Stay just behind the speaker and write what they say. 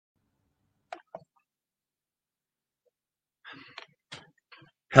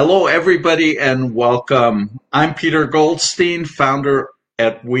Hello, everybody, and welcome. I'm Peter Goldstein, founder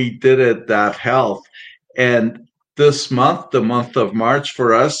at We Did It Health. And this month, the month of March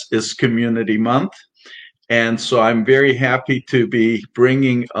for us, is Community Month. And so I'm very happy to be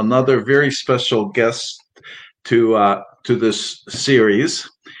bringing another very special guest to this series.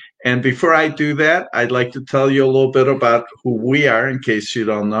 And before I do that, I'd like to tell you a little bit about who we are in case you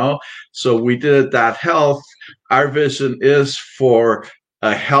don't know. So We Did It Health. Our vision is for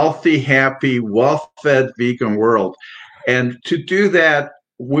a healthy, happy, well-fed vegan world. And to do that,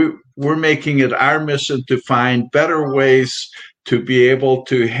 we're making it our mission to find better ways to be able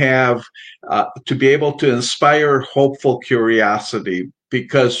to inspire hopeful curiosity,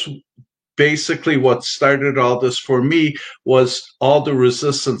 because basically what started all this for me was all the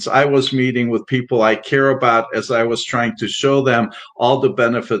resistance I was meeting with people I care about as I was trying to show them all the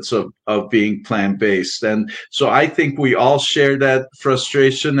benefits of being plant-based. And so I think we all share that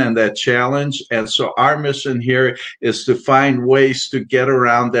frustration and that challenge. And so our mission here is to find ways to get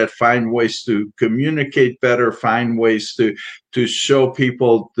around that, find ways to communicate better, find ways to show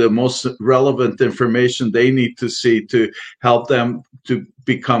people the most relevant information they need to see to help them to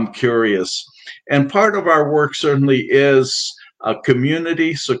become curious. And part of our work certainly is a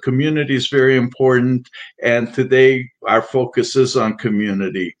community. So community is very important. And today our focus is on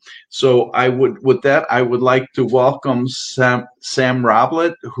community. So I would like to welcome Sam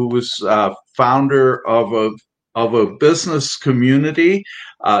Roblett, who is founder of a business community.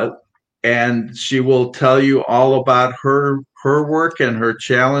 And she will tell you all about her work and her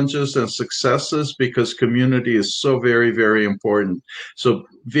challenges and successes, because community is so very, very important. So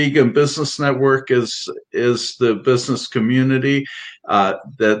Vegan Business Network is the business community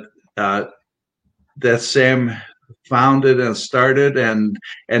that Sam founded and started, and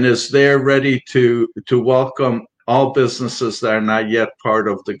is there ready to welcome all businesses that are not yet part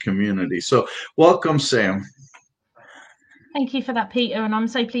of the community. So welcome, Sam. Thank you for that, Peter, and I'm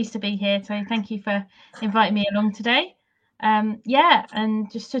so pleased to be here. So thank you for inviting me along today. And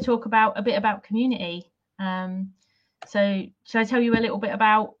just to talk a bit about community. So should I tell you a little bit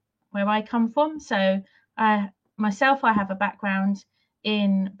about where I come from? So myself, I have a background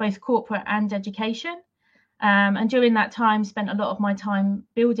in both corporate and education. And during that time, spent a lot of my time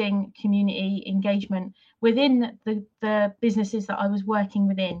building community engagement within the businesses that I was working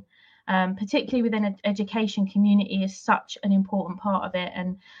within. Particularly within education, community is such an important part of it.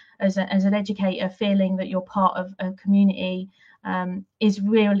 And as an educator, feeling that you're part of a community is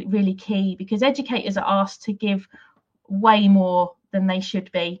really, really key, because educators are asked to give way more than they should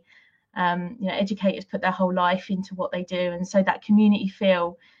be. Educators put their whole life into what they do. And so that community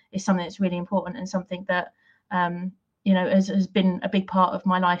feel is something that's really important, and something that, has been a big part of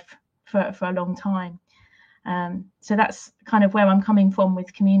my life for a long time. So that's kind of where I'm coming from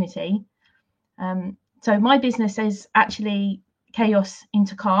with community. So my business is actually Chaos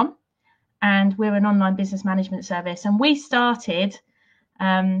into Calm, and we're an online business management service. And we started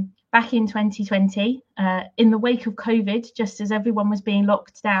back in 2020 in the wake of COVID, just as everyone was being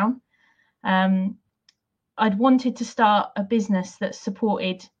locked down. I'd wanted to start a business that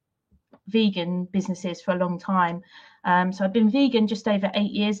supported vegan businesses for a long time. So I've been vegan just over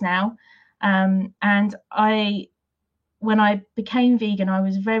 8 years now. And when I became vegan, I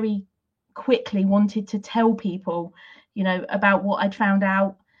was very quickly wanted to tell people, about what I'd found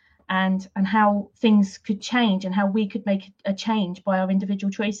out, and how things could change, and how we could make a change by our individual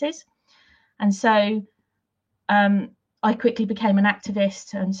choices. And so I quickly became an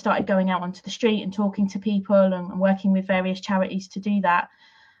activist and started going out onto the street and talking to people and working with various charities to do that.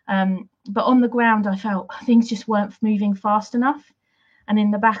 But on the ground, I felt things just weren't moving fast enough. And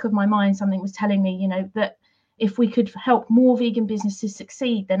in the back of my mind, something was telling me, that if we could help more vegan businesses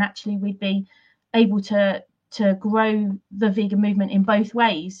succeed, then actually we'd be able to grow the vegan movement in both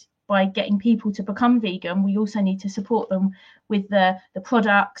ways. By getting people to become vegan, we also need to support them with the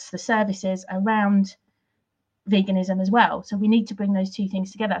products, the services around veganism as well. So we need to bring those two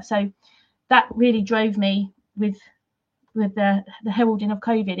things together. So that really drove me with the heralding of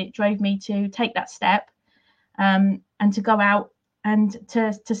COVID. It drove me to take that step and to go out and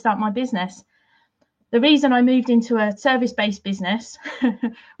to start my business. The reason I moved into a service-based business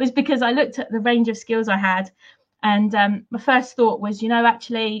was because I looked at the range of skills I had, and my first thought was,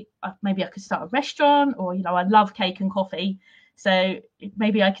 actually, maybe I could start a restaurant, or, I love cake and coffee, so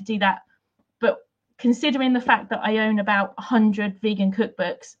maybe I could do that. But considering the fact that I own about 100 vegan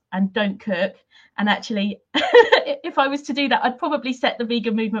cookbooks and don't cook, and actually, if I was to do that, I'd probably set the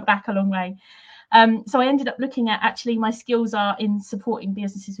vegan movement back a long way. So I ended up looking at, actually my skills are in supporting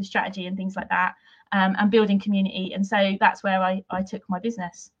businesses with strategy and things like that, and building community. And so that's where I took my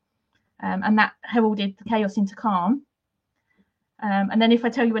business, and that heralded the chaos into calm. And then if I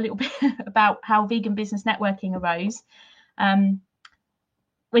tell you a little bit about how vegan business networking arose,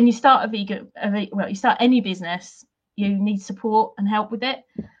 when you start you start any business, you need support and help with it.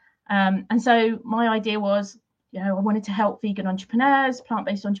 And so my idea was, I wanted to help vegan entrepreneurs,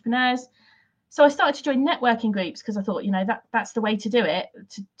 plant-based entrepreneurs. So I started to join networking groups because I thought, that's the way to do it,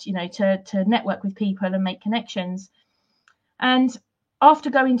 to network with people and make connections. And after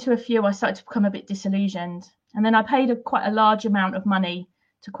going to a few, I started to become a bit disillusioned. And then I paid quite a large amount of money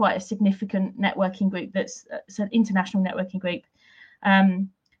to quite a significant networking group it's an international networking group. And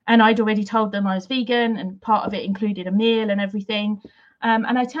I'd already told them I was vegan, and part of it included a meal and everything.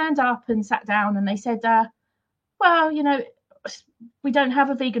 And I turned up and sat down, and they said, well, we don't have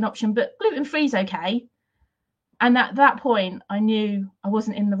a vegan option, but gluten-free is okay. And at that point, I knew I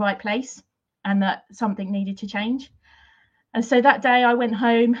wasn't in the right place and that something needed to change. And so that day I went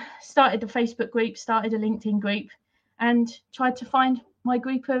home, started a Facebook group, started a LinkedIn group, and tried to find my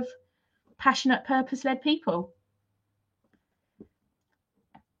group of passionate, purpose-led people.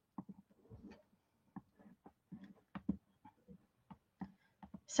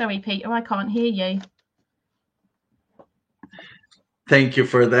 Sorry, Peter, I can't hear you. Thank you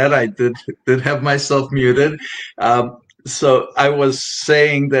for that. I did have myself muted. So I was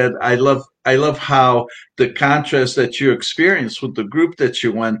saying that I love how the contrast that you experienced with the group that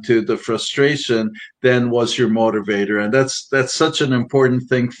you went to, the frustration then was your motivator. And that's such an important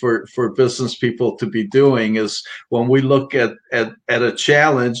thing for business people to be doing, is when we look at a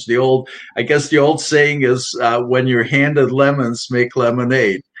challenge, the old saying is, when you're handed lemons, make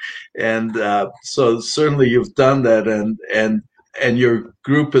lemonade. And so certainly you've done that, and your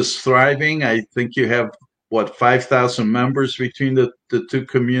group is thriving. I think you have 5,000 members between the two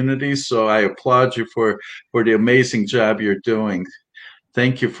communities. So I applaud you for the amazing job you're doing.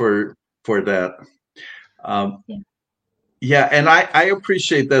 Thank you for that. Yeah, and I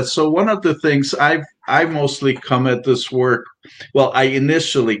appreciate that. So one of the things I mostly come at this work, well, I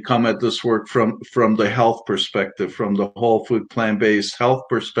initially come at this work from the health perspective, from the whole food plant-based health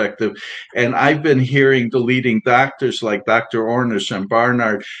perspective. And I've been hearing the leading doctors like Dr. Ornish and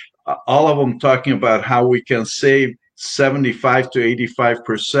Barnard, all of them talking about how we can save 75 to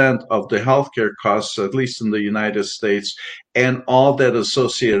 85% of the healthcare costs, at least in the United States, and all that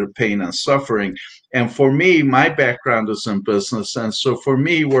associated pain and suffering. And for me, my background is in business. And so for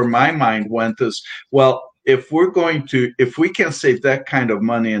me, where my mind went is, well, if we can save that kind of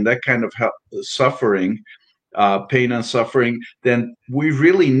money and that kind of suffering, pain and suffering, then we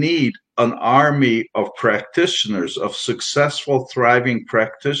really need an army of practitioners, of successful, thriving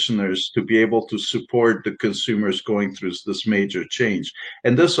practitioners, to be able to support the consumers going through this major change.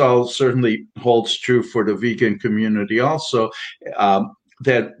 And this all certainly holds true for the vegan community also.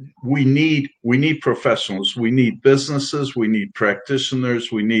 That we need professionals, we need businesses, we need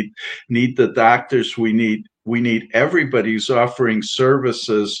practitioners, we need the doctors, we need everybody who's offering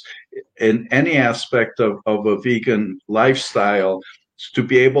services in any aspect of a vegan lifestyle to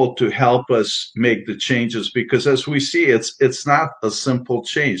be able to help us make the changes. Because as we see, it's not a simple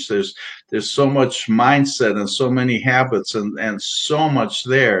change. There's so much mindset and so many habits and so much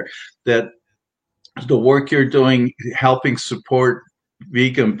there, that the work you're doing helping support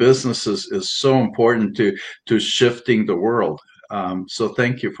vegan businesses is so important to shifting the world. So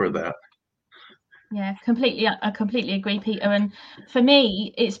thank you for that. Yeah, I completely agree, Peter. And for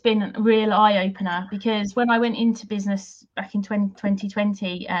me, it's been a real eye-opener, because when I went into business back in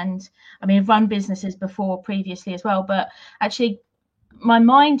 2020, and I mean, I've run businesses before previously as well, but actually my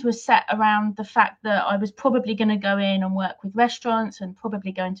mind was set around the fact that I was probably going to go in and work with restaurants and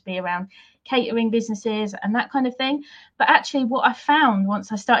probably going to be around catering businesses and that kind of thing. But actually what I found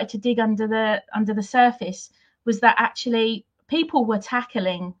once I started to dig under the surface was that actually people were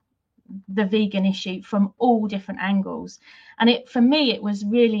tackling the vegan issue from all different angles. And for me, it was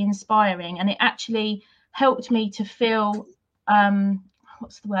really inspiring, and it actually helped me to feel,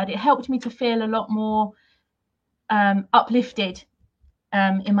 it helped me to feel a lot more uplifted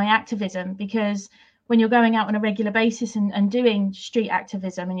in my activism, because when you're going out on a regular basis and doing street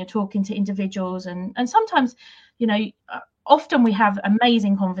activism, and you're talking to individuals, and sometimes, often we have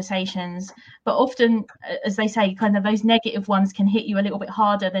amazing conversations, but often, as they say, kind of those negative ones can hit you a little bit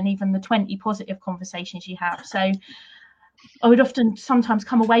harder than even the 20 positive conversations you have. So I would often sometimes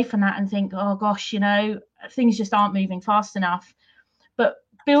come away from that and think, oh gosh, things just aren't moving fast enough. But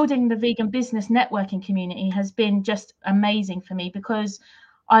building the vegan business networking community has been just amazing for me, because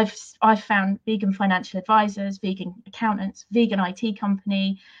I've found vegan financial advisors, vegan accountants, vegan IT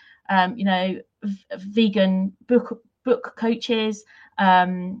company, vegan book coaches,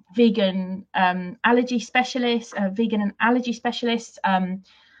 vegan allergy specialists, vegan and allergy specialists.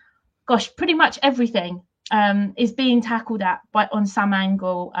 Pretty much everything is being tackled on some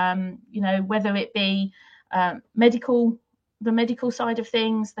angle. Whether it be the medical side of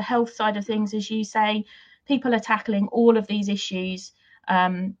things, the health side of things, as you say, people are tackling all of these issues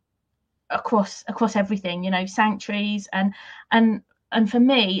across everything. Sanctuaries and for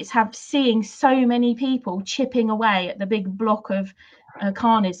me, it's seeing so many people chipping away at the big block of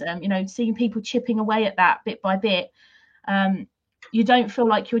carnism. Seeing people chipping away at that bit by bit. You don't feel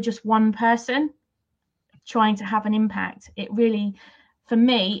like you're just one person trying to have an impact. For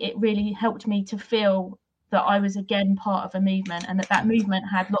me, it really helped me to feel that I was again part of a movement, and that movement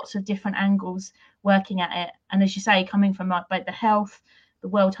had lots of different angles working at it. And as you say, coming from both the health, the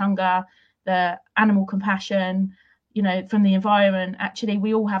world hunger, the animal compassion, from the environment, actually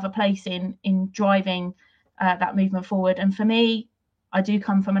we all have a place in driving that movement forward. And for me, I do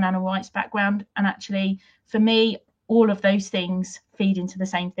come from an animal rights background, and actually for me, all of those things feed into the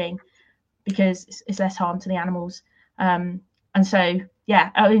same thing, because it's less harm to the animals. And so,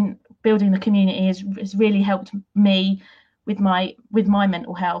 building the community has really helped me with my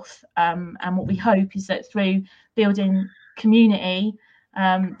mental health. And what we hope is that through building community,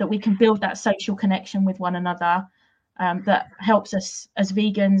 that we can build that social connection with one another, that helps us as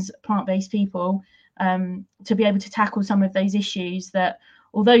vegans, plant-based people, to be able to tackle some of those issues that,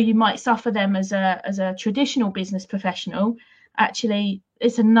 although you might suffer them as a traditional business professional, actually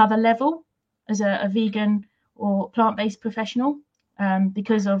it's another level as a vegan or plant-based professional,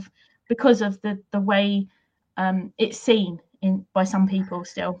 because of the way it's seen by some people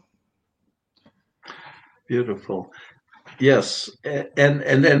still. Beautiful. Yes, and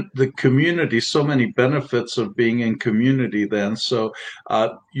then the community, so many benefits of being in community then. So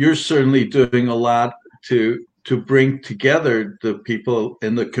you're certainly doing a lot to bring together the people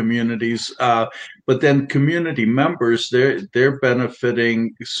in the communities, but then community members, they're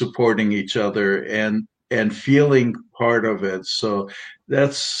benefiting, supporting each other, and feeling part of it. So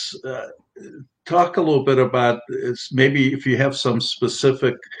that's talk a little bit about maybe if you have some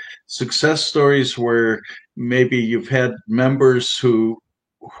specific success stories where maybe you've had members who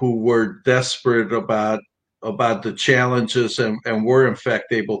were desperate about the challenges and were in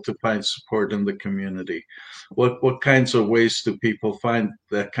fact able to find support in the community. What kinds of ways do people find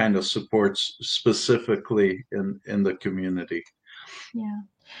that kind of support specifically in the community? Yeah.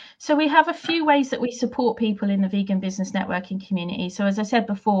 So we have a few ways that we support people in the vegan business networking community. So as I said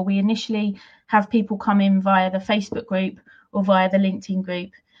before, we initially have people come in via the Facebook group or via the LinkedIn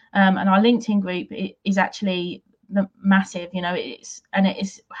group. And our LinkedIn group is actually massive,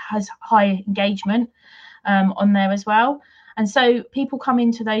 has high engagement on there as well. And so people come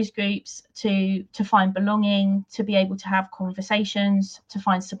into those groups to find belonging, to be able to have conversations, to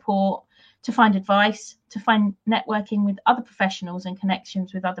find support, to find advice, to find networking with other professionals and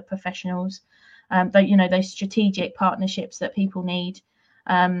connections with other professionals, those strategic partnerships that people need.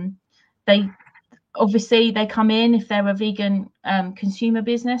 They come in, if they're a vegan consumer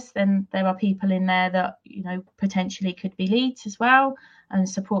business, then there are people in there that potentially could be leads as well and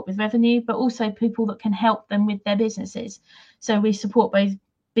support with revenue, but also people that can help them with their businesses. So we support both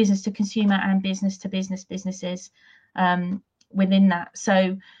business to consumer and business to business businesses within that.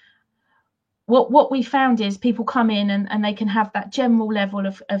 So what we found is people come in and they can have that general level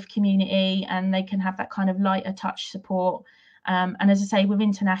of community, and they can have that kind of lighter touch support. And as I say, we're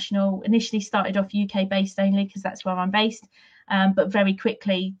international. Initially started off UK based only because that's where I'm based, but very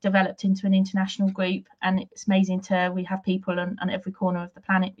quickly developed into an international group. And it's amazing we have people on every corner of the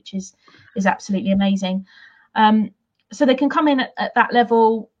planet, which is absolutely amazing. So they can come in at that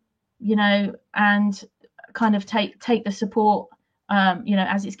level, and kind of take the support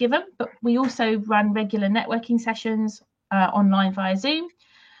as it's given. But we also run regular networking sessions online via Zoom,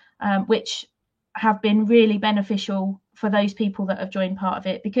 which have been really beneficial for those people that have joined part of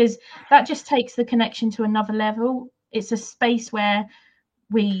it, because that just takes the connection to another level. It's a space where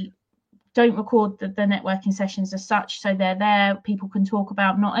we don't record the networking sessions as such, so they're there. People can talk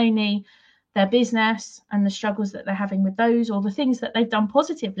about not only their business and the struggles that they're having with those, or the things that they've done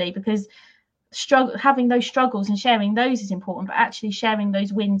positively, because having those struggles and sharing those is important, but actually sharing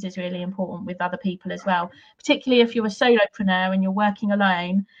those wins is really important with other people as well, particularly if you're a solopreneur and you're working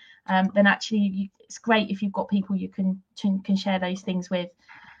alone. Then actually it's great if you've got people you can share those things with.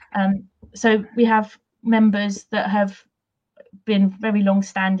 So we have members that have been very long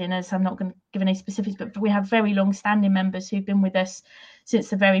standing, as I'm not going to give any specifics, but we have very long standing members who've been with us since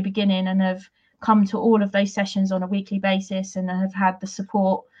the very beginning and have come to all of those sessions on a weekly basis and have had the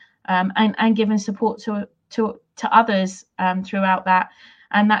support and given support to others throughout that.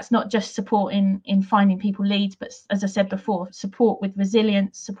 And that's not just support in finding people leads, but as I said before, support with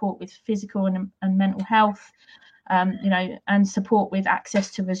resilience, support with physical and mental health, and support with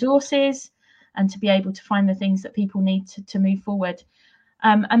access to resources and to be able to find the things that people need to move forward.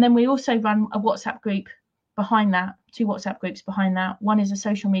 And then we also run a WhatsApp group behind that, 2 WhatsApp groups behind that. One is a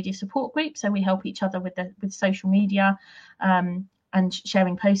social media support group, so we help each other with social media and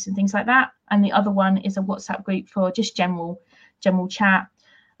sharing posts and things like that. And the other one is a WhatsApp group for just general chat.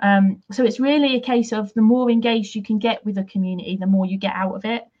 So it's really a case of the more engaged you can get with a community, the more you get out of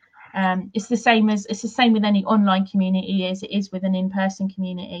it. It's the same with any online community as it is with an in-person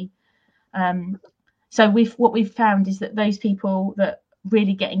community. So what we've found is that those people that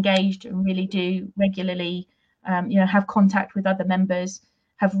really get engaged and really do regularly, have contact with other members,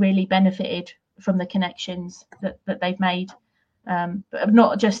 have really benefited from the connections that they've made. But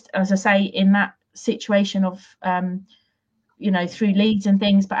not just, as I say, in that situation of through leads and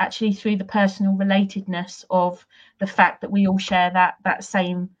things, but actually through the personal relatedness of the fact that we all share that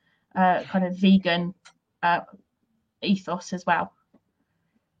same kind of vegan ethos as well.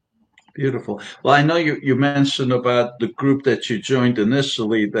 Beautiful. Well, I know you mentioned about the group that you joined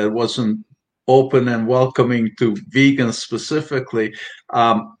initially that wasn't open and welcoming to vegans specifically.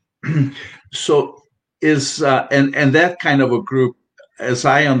 So is and that kind of a group, as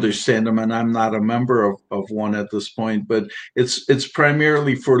I understand them, and I'm not a member of one at this point, but it's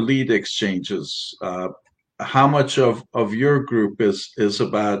primarily for lead exchanges. How much of your group is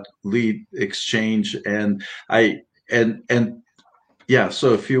about lead exchange? Yeah,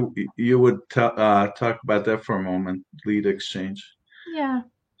 so if you would talk about that for a moment, lead exchange. Yeah.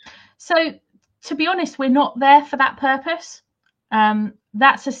 So to be honest, we're not there for that purpose.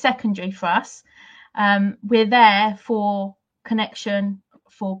 That's a secondary for us. We're there for connection,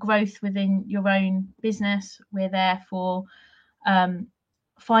 for growth within your own business. We're there for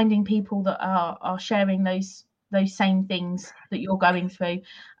finding people that are sharing those same things that you're going through.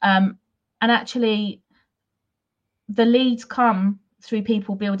 And actually, the leads come through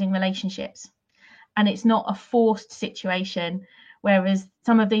people building relationships, and it's not a forced situation. Whereas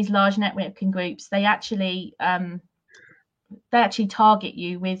some of these large networking groups, they actually target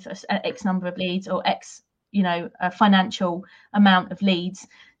you with an X number of leads or X, a financial amount of leads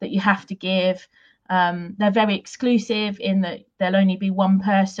that you have to give. They're very exclusive in that there'll only be one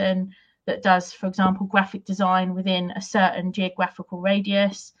person that does, for example, graphic design within a certain geographical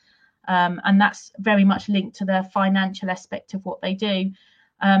radius. And that's very much linked to the financial aspect of what they do.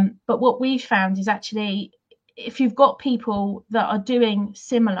 But what we've found is actually, if you've got people that are doing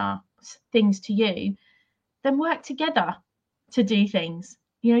similar things to you, then work together to do things.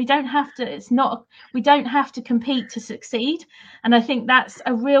 You don't have to, we don't have to compete to succeed. And I think that's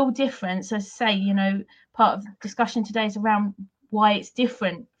a real difference. As I say, part of the discussion today is around why it's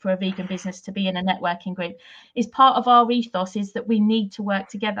different for a vegan business to be in a networking group. Is part of our ethos is that we need to work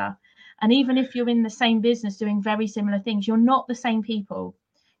together. And even if you're in the same business doing very similar things, you're not the same people.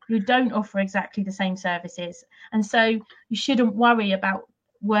 You don't offer exactly the same services. And so you shouldn't worry about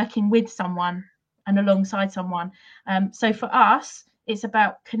working with someone and alongside someone. So for us, it's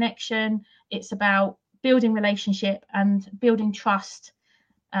about connection. It's about building relationship and building trust,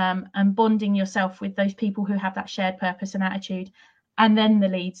 and bonding yourself with those people who have that shared purpose and attitude. And then the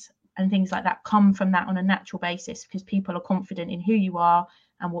leads and things like that come from that on a natural basis, because people are confident in who you are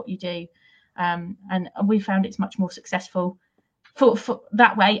and what you do. And we found it's much more successful for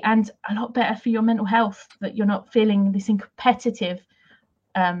that way, and a lot better for your mental health, that you're not feeling this in competitive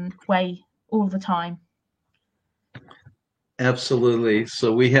way all the time. Absolutely.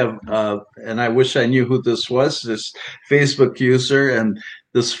 So we have, and I wish I knew who this was, this Facebook user, and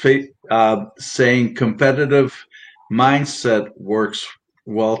this saying competitive mindset works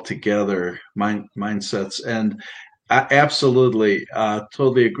well together, mindsets. And I absolutely,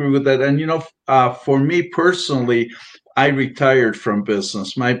 totally agree with that. And, for me personally, I retired from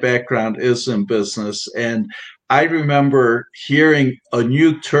business. My background is in business. And I remember hearing a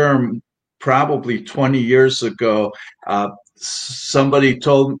new term probably 20 years ago. Somebody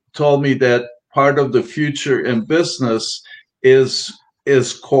told me that part of the future in business is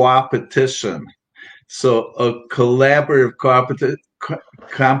co-opetition. So a collaborative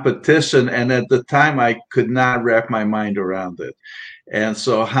competition. And at the time, I could not wrap my mind around it. And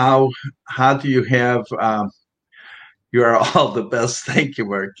so how do you have, you are all the best. Thank you,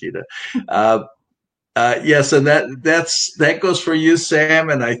 Marquita. Yes, and that goes for you, Sam,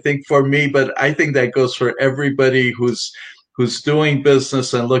 and I think for me, but I think that goes for everybody who's who's doing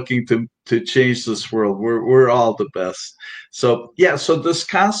business and looking to change this world. We're all the best. So yeah, so this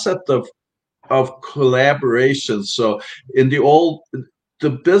concept of collaboration. So in the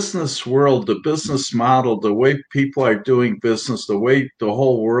business world, the business model, the way people are doing business, the way the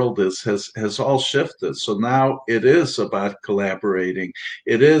whole world has all shifted. So now it is about collaborating.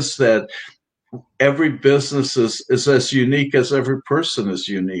 It is that every business is as unique as every person is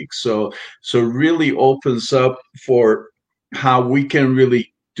unique. So really opens up for how we can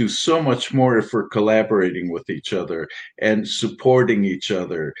really do so much more if we're collaborating with each other and supporting each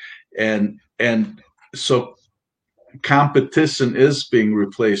other. And so competition is being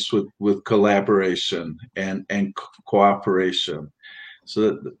replaced with collaboration and cooperation.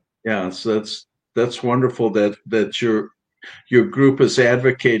 So yeah, so that's wonderful that your group is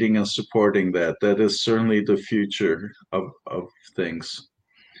advocating and supporting that. That is certainly the future of things.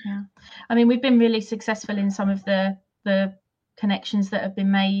 Yeah, I mean, we've been really successful in some of the connections that have been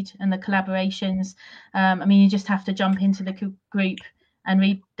made and the collaborations. I mean, you just have to jump into the group and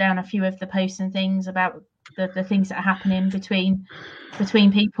read down a few of the posts and things about the things that are happening between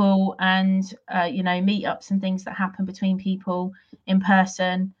people, and meetups and things that happen between people in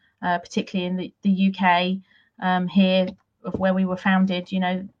person, particularly in the UK, here of where we were founded.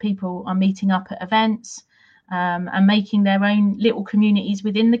 People are meeting up at events, and making their own little communities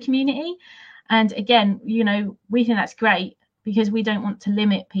within the community. And again, we think that's great, because we don't want to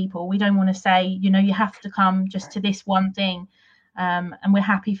limit people. We don't want to say, you have to come just to this one thing. And we're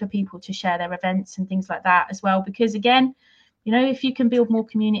happy for people to share their events and things like that as well, because again, if you can build more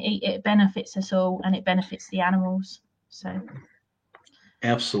community, it benefits us all, and it benefits the animals. So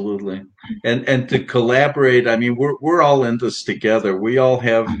absolutely. And to collaborate, I mean, we're all in this together. We all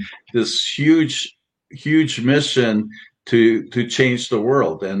have this huge mission to change the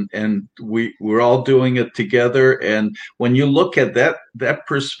world, and we're all doing it together. And when you look at that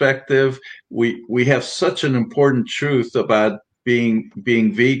perspective, we have such an important truth about being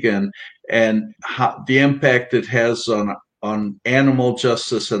vegan, and how the impact it has on animal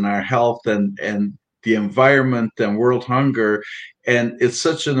justice and our health, and the environment and world hunger. And it's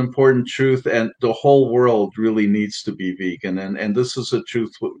such an important truth, and the whole world really needs to be vegan, and this is a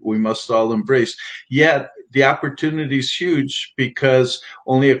truth we must all embrace. Yet the opportunity is huge, because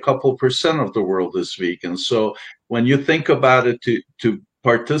only a couple percent of the world is vegan. So when you think about it, to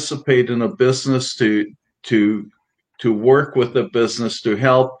participate in a business, to work with a business, to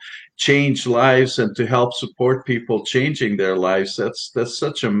help change lives and to help support people changing their lives, that's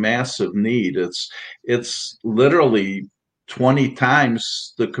such a massive need. It's literally 20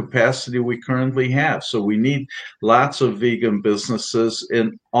 times the capacity we currently have. So we need lots of vegan businesses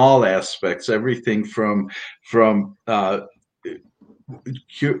in all aspects, everything from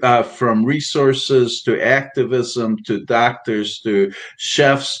resources to activism to doctors to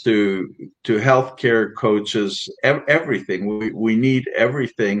chefs to healthcare coaches, everything. We need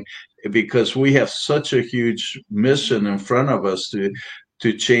everything, because we have such a huge mission in front of us to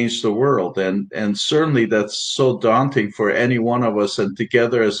change the world. And certainly that's so daunting for any one of us. And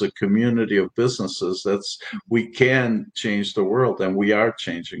together as a community of businesses, we can change the world, and we are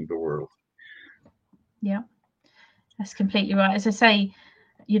changing the world. Yeah, that's completely right. As I say,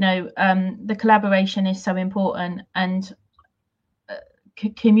 the collaboration is so important, and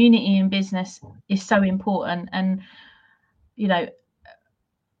community in business is so important. And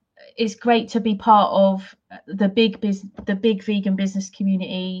it's great to be part of the big vegan business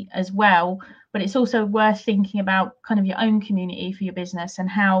community as well, but it's also worth thinking about kind of your own community for your business, and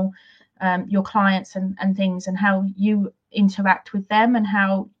how your clients and things, and how you interact with them, and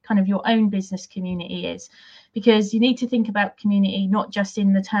how kind of your own business community is. Because you need to think about community not just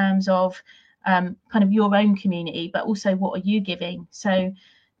in the terms of kind of your own community, but also what are you giving. So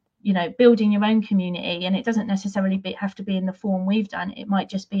building your own community, and it doesn't necessarily have to be in the form we've done. It might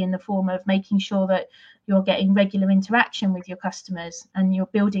just be in the form of making sure that you're getting regular interaction with your customers, and you're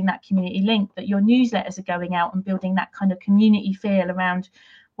building that community link, that your newsletters are going out and building that kind of community feel around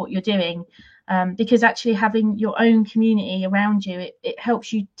what you're doing. Because actually having your own community around you, it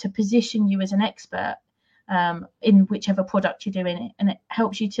helps you to position you as an expert in whichever product you're doing, and it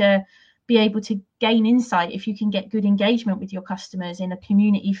helps you to be able to gain insight. If you can get good engagement with your customers in a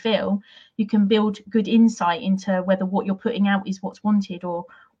community feel, you can build good insight into whether what you're putting out is what's wanted, or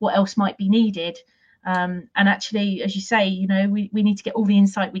what else might be needed. And actually, as you say, we need to get all the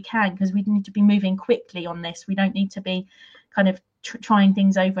insight we can, because we need to be moving quickly on this. We don't need to be kind of trying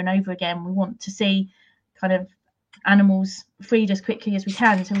things over and over again. We want to see kind of animals freed as quickly as we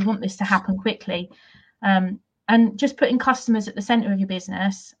can. So we want this to happen quickly. And just putting customers at the center of your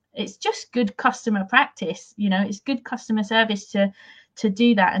business, it's just good customer practice. It's good customer service to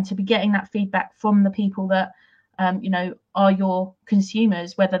do that, and to be getting that feedback from the people that are your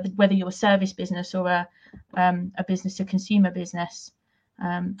consumers, whether you're a service business or a business to consumer business,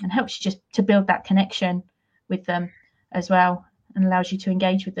 and helps you just to build that connection with them as well, and allows you to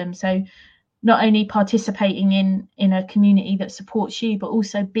engage with them. So not only participating in a community that supports you, but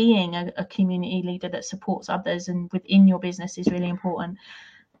also being a community leader that supports others and within your business is really important.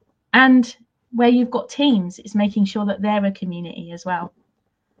 And where you've got teams, it's making sure that they're a community as well.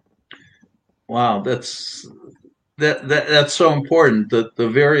 Wow, that's so important, the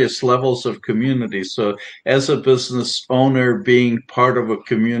various levels of community. So as a business owner, being part of a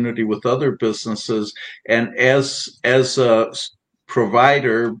community with other businesses, and as a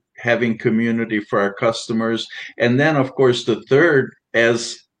provider, having community for our customers, and then of course the third,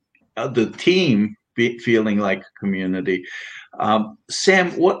 as the team feeling like a community.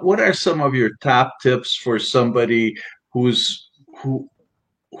 Sam, what are some of your top tips for somebody who's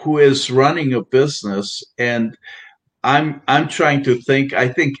who is running a business? And I'm trying to think. I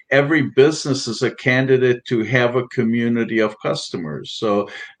think every business is a candidate to have a community of customers. So,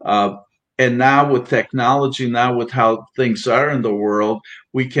 and now with technology, now with how things are in the world,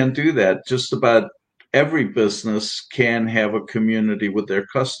 we can do that. Just about every business can have a community with their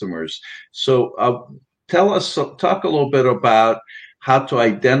customers. So, talk a little bit about how to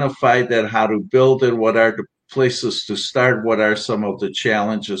identify that, how to build it, what are the places to start, what are some of the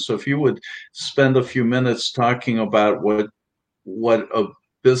challenges. So if you would spend a few minutes talking about what a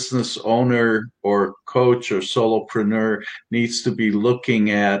business owner or coach or solopreneur needs to be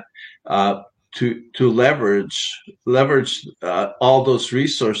looking at to leverage all those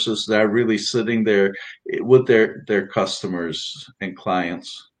resources that are really sitting there with their customers and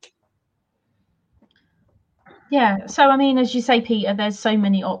clients. Yeah, so I mean, as you say, Peter, there's so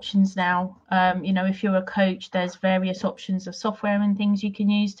many options now. If you're a coach, there's various options of software and things you can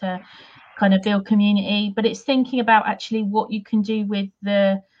use to kind of build community. But it's thinking about actually what you can do with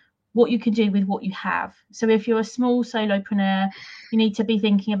what you have. So if you're a small solopreneur, you need to be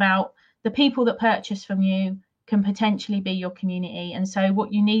thinking about the people that purchase from you can potentially be your community, and so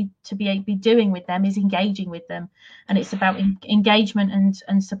what you need to be doing with them is engaging with them, and it's about engagement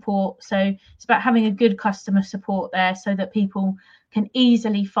and support. So it's about having a good customer support there, so that people can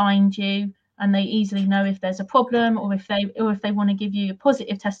easily find you and they easily know if there's a problem, or if they want to give you a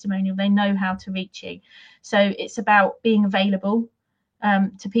positive testimonial, they know how to reach you. So it's about being available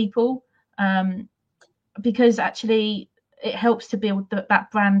to people, because actually it helps to build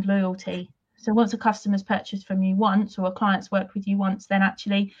that brand loyalty. So once a customer's purchased from you once, or a client's worked with you once, then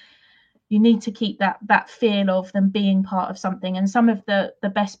actually you need to keep that feel of them being part of something. And some of the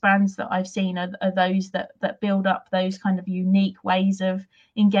best brands that I've seen are those that build up those kind of unique ways of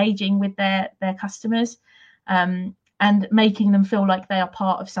engaging with their customers, and making them feel like they are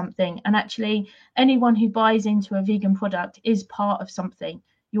part of something. And actually, anyone who buys into a vegan product is part of something.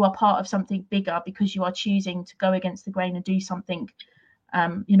 You are part of something bigger, because you are choosing to go against the grain and do something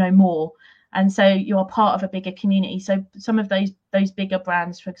more. And so you're part of a bigger community. So some of those bigger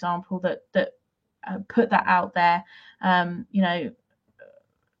brands, for example, that put that out there, VFC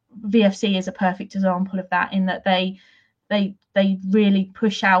is a perfect example of that, in that they really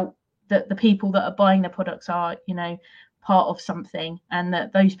push out that the people that are buying the products are, part of something, and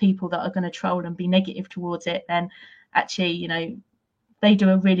that those people that are going to troll and be negative towards it, then actually, they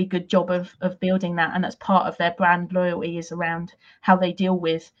do a really good job of building that. And that's part of their brand loyalty, is around how they deal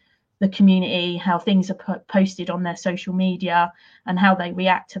with the community, how things are posted on their social media, and how they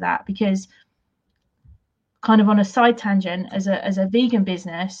react to that. Because, kind of on a side tangent, as a vegan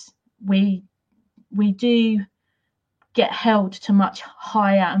business, we do get held to much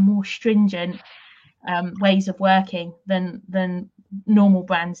higher and more stringent ways of working than normal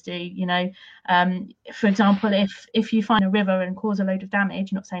brands do. For example, if you find a river and cause a load of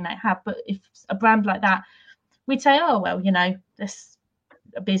damage, not saying I have, but if a brand like that, we'd say, oh well, this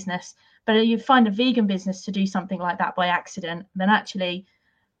a business. But if you find a vegan business to do something like that by accident, then actually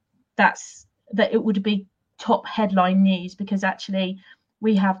that it would be top headline news, because actually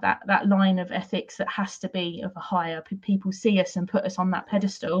we have that line of ethics that has to be of a higher. People see us and put us on that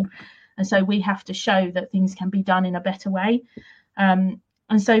pedestal, and so we have to show that things can be done in a better way. And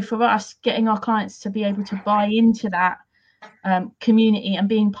so for us, getting our clients to be able to buy into that community and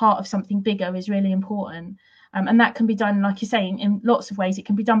being part of something bigger is really important. And that can be done, like you're saying, in lots of ways. It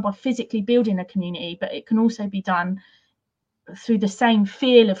can be done by physically building a community, but it can also be done through the same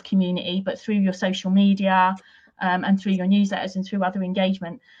feel of community, but through your social media, and through your newsletters and through other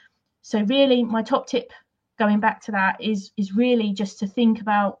engagement. So really, my top tip, going back to that, is really just to think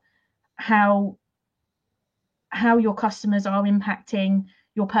about how your customers are impacting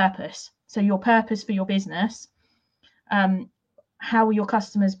your purpose. So your purpose for your business, how are your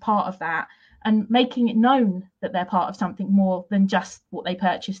customers part of that, and making it known that they're part of something more than just what they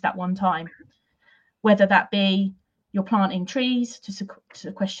purchased at one time, whether that be you're planting trees to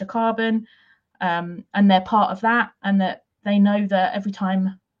sequester carbon, and they're part of that, and that they know that every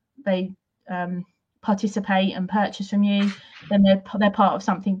time they participate and purchase from you, then they're part of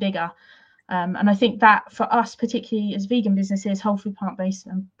something bigger. And I think that for us, particularly as vegan businesses, whole food, plant-based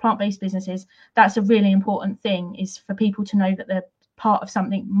and plant-based businesses, that's a really important thing, is for people to know that they're part of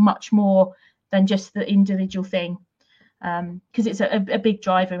something much more than just the individual thing, because it's a big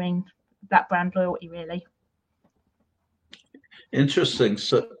driver in that brand loyalty, really. Interesting.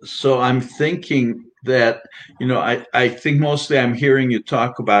 So I'm thinking that, I think mostly I'm hearing you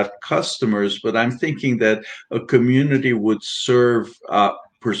talk about customers, but I'm thinking that a community would serve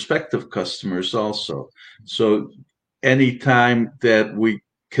prospective customers also. So anytime that we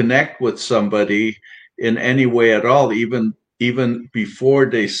connect with somebody in any way at all, even before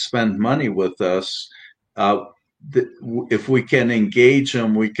they spend money with us, uh, if we can engage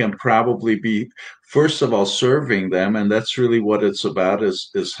them, we can probably be, first of all, serving them, and that's really what it's about,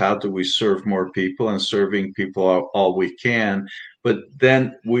 is how do we serve more people, and serving people all we can. But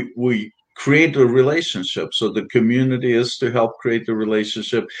then we create a relationship. So the community is to help create the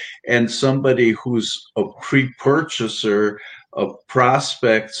relationship, and somebody who's a pre-purchaser, a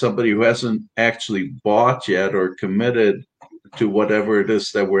prospect, somebody who hasn't actually bought yet or committed to whatever it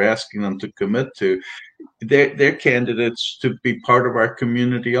is that we're asking them to commit to, they're candidates to be part of our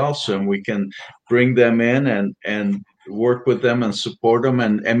community also, and we can bring them in and work with them and support them,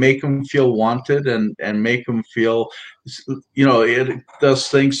 and make them feel wanted, and make them feel, it does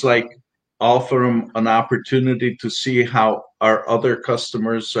things like offer them an opportunity to see how our other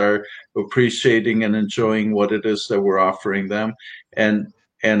customers are appreciating and enjoying what it is that we're offering them,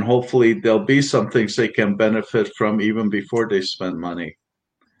 and hopefully there'll be some things they can benefit from even before they spend money.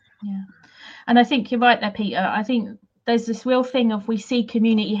 Yeah. And I think you're right there, Peter. I think there's this real thing of, we see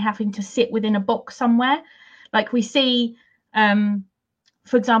community having to sit within a box somewhere. Like we see,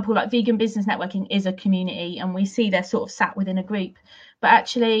 for example, like vegan business networking is a community, and we see they're sort of sat within a group. But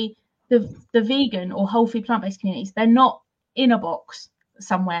actually, the vegan or whole food plant-based communities, they're not in a box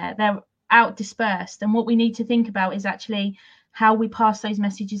somewhere. They're out dispersed. And what we need to think about is actually how we pass those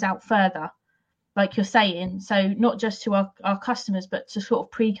messages out further, like you're saying. So not just to our customers, but to sort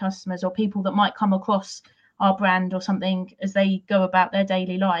of pre-customers or people that might come across our brand or something as they go about their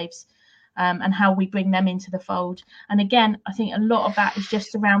daily lives, and how we bring them into the fold. And again, I think a lot of that is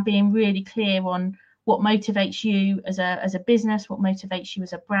just around being really clear on what motivates you as a business, what motivates you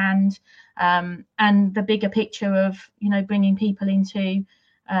as a brand, and the bigger picture of, bringing people into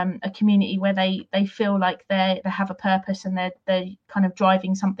a community where they feel like they have a purpose, and they're kind of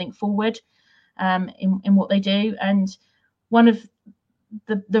driving something forward in what they do. And one of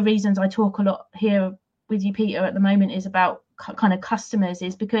the reasons I talk a lot here with you, Peter, at the moment is about kind of customers,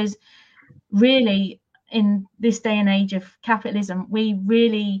 is because really in this day and age of capitalism, we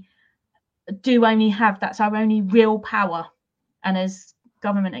really do only have, that's our only real power. And as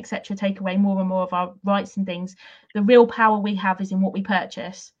government, etc., take away more and more of our rights and things, the real power we have is in what we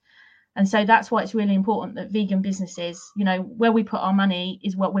purchase. And so that's why it's really important that vegan businesses, where we put our money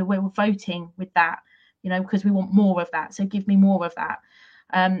is what we're voting with that, because we want more of that. So give me more of that.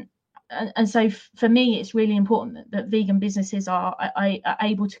 And so for me, it's really important that vegan businesses are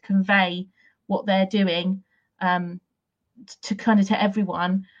able to convey what they're doing to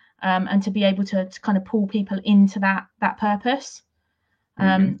everyone, and to be able to kind of pull people into that purpose.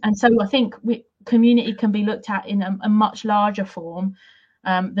 And so I think community can be looked at in a much larger form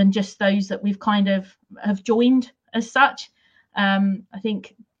than just those that we've kind of have joined as such. I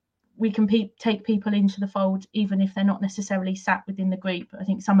think we can take people into the fold even if they're not necessarily sat within the group. I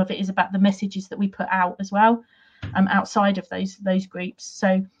think some of it is about the messages that we put out as well, outside of those groups.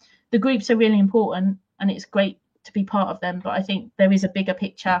 So the groups are really important, and it's great to be part of them, but I think there is a bigger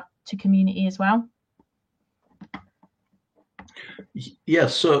picture to community as well. Yeah,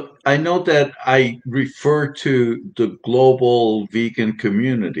 so I know that I refer to the global vegan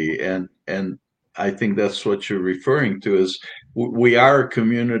community, and I think that's what you're referring to, is we are a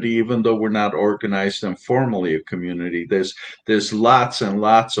community, even though we're not organized and formally a community. There's lots and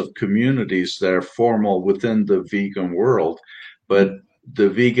lots of communities that are formal within the vegan world, but the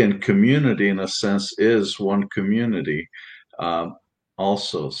vegan community, in a sense, is one community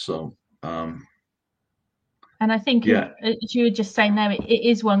also. So. And I think, Yeah. as you were just saying there, it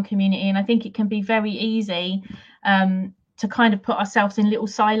is one community, and I think it can be very easy to kind of put ourselves in little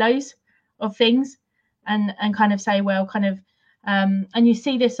silos. things, and kind of say, well, kind of, and you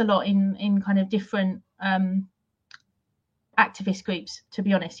see this a lot in kind of different activist groups, to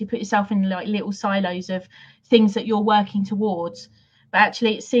be honest. You put yourself in like little silos of things that you're working towards, but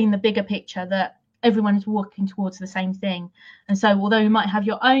actually it's seeing the bigger picture, that everyone's working towards the same thing. And so although you might have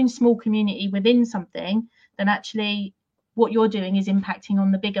your own small community within something, then actually what you're doing is impacting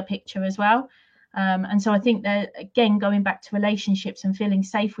on the bigger picture as well. And so I think that, again, going back to relationships and feeling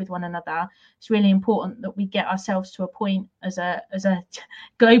safe with one another, it's really important that we get ourselves to a point as a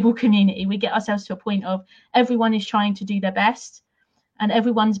global community. We get ourselves to a point of everyone is trying to do their best, and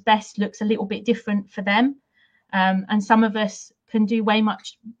everyone's best looks a little bit different for them. And some of us can do way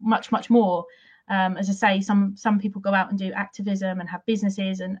much more. As I say, some people go out and do activism and have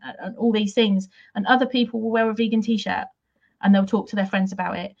businesses and all these things, and other people will wear a vegan t-shirt and they'll talk to their friends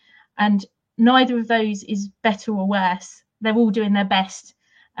about it. And neither of those is better or worse. They're all doing their best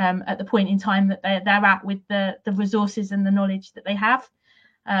at the point in time that they're at, with the resources and the knowledge that they have.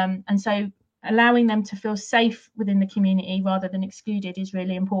 And so allowing them to feel safe within the community rather than excluded is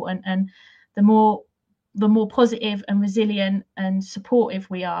really important. And the more positive and resilient and supportive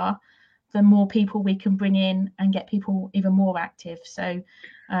we are, the more people we can bring in and get people even more active. So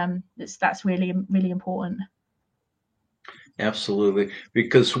that's really, really important. Absolutely,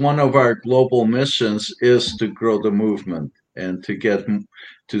 because one of our global missions is to grow the movement and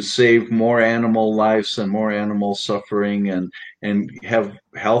to save more animal lives and more animal suffering, and have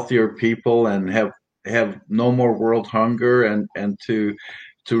healthier people, and have no more world hunger, and to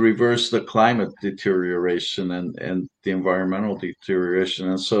reverse the climate deterioration and the environmental deterioration.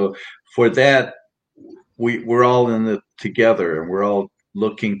 And so for that, we're all in it together, and we're all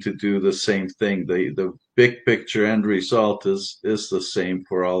looking to do the same thing. The big picture end result is the same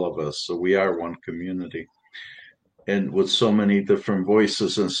for all of us. So we are one community, and with so many different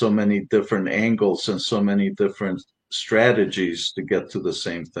voices and so many different angles and so many different strategies to get to the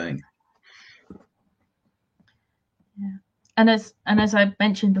same thing. Yeah. And as I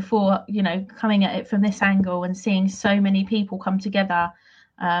mentioned before, coming at it from this angle and seeing so many people come together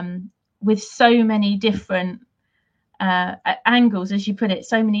with so many different angles, as you put it,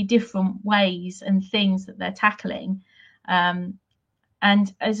 so many different ways and things that they're tackling, and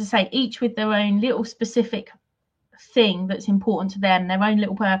as I say, each with their own little specific thing that's important to them, their own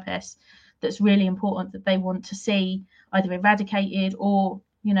little purpose that's really important, that they want to see either eradicated or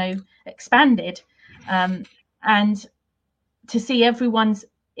expanded, and to see everyone's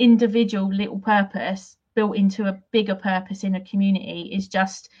individual little purpose built into a bigger purpose in a community is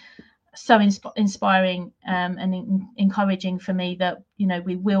just so inspiring and encouraging for me, that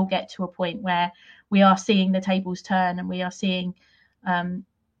we will get to a point where we are seeing the tables turn, and we are seeing that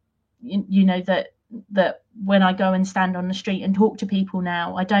when I go and stand on the street and talk to people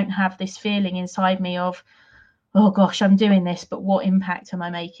now, I don't have this feeling inside me of, oh gosh, I'm doing this, but what impact am I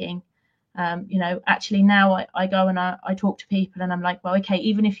making? Actually now I go and I talk to people, and I'm like, well, okay,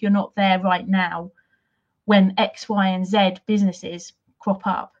 even if you're not there right now, when X, Y, and Z businesses crop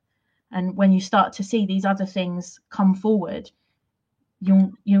up, and when you start to see these other things come forward,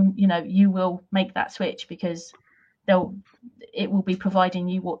 you will make that switch, because it will be providing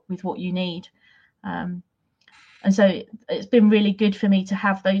you with what you need. And so it's been really good for me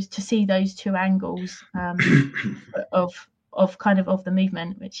to see those two angles of kind of the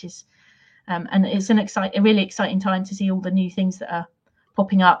movement, which is and it's a really exciting time to see all the new things that are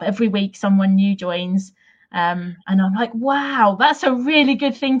popping up. Every week someone new joins. And I'm like, wow, that's a really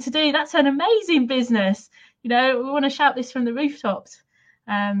good thing to do. That's an amazing business. We want to shout this from the rooftops.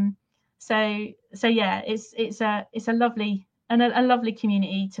 So yeah, it's a lovely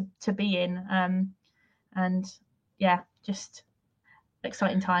community to be in. And yeah, just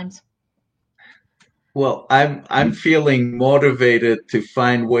exciting times. Well, I'm feeling motivated to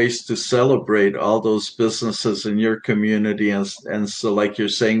find ways to celebrate all those businesses in your community, and so, like you're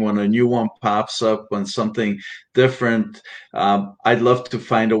saying, when a new one pops up, when something different, I'd love to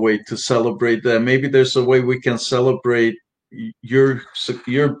find a way to celebrate that. Maybe there's a way we can celebrate your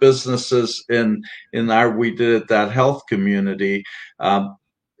businesses in our We Did It That Health community.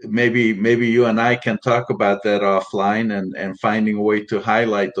 Maybe you and I can talk about that offline, and finding a way to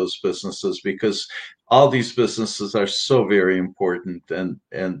highlight those businesses, because all these businesses are so very important, and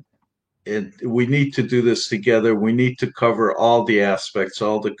we need to do this together. We need to cover all the aspects,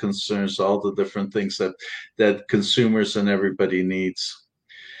 all the concerns, all the different things that consumers and everybody needs.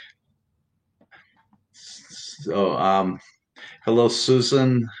 So Hello,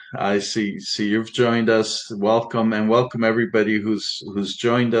 Susan. I see you've joined us. Welcome and welcome everybody who's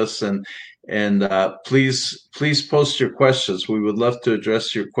joined us and please post your questions. We would love to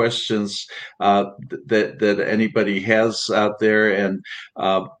address your questions that anybody has out there and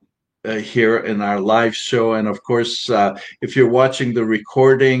here in our live show. And of course, if you're watching the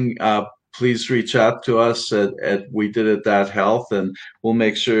recording, please reach out to us at We Did It That Health, and we'll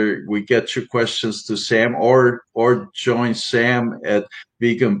make sure we get your questions to Sam or join Sam at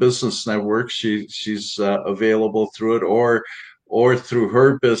Vegan Business Network. She's available through it or through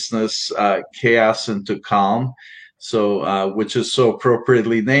her business, Chaos into Calm. So, which is so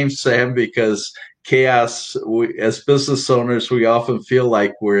appropriately named, Sam, because chaos, as business owners, we often feel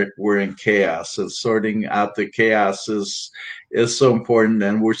like we're in chaos, and sorting out the chaos is so important,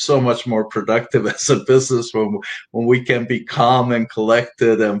 and we're so much more productive as a business when we can be calm and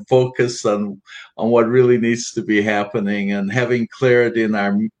collected and focused on what really needs to be happening, and having clarity in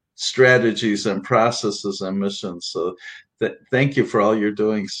our strategies and processes and missions. So thank you for all you're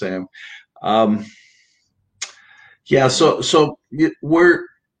doing, Sam. um, yeah,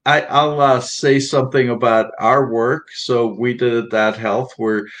 I'll say something about our work. So we did that health.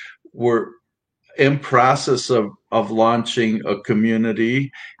 We're in process of launching a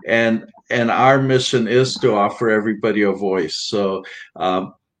community, and our mission is to offer everybody a voice. So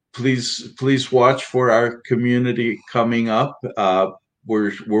please watch for our community coming up.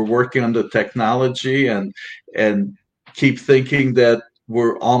 We're working on the technology and keep thinking that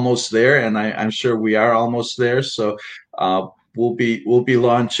we're almost there, and I'm sure we are almost there. So we'll be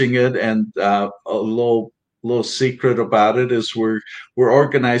launching it, and a little secret about it is we're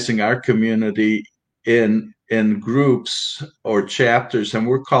organizing our community in groups or chapters, and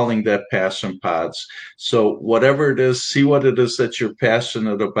we're calling that passion pods. So whatever it is, see what it is that you're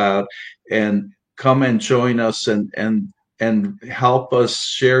passionate about, and come and join us and help us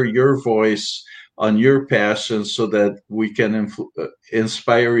share your voice on your passion, so that we can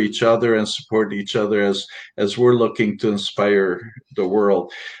inspire each other and support each other as we're looking to inspire the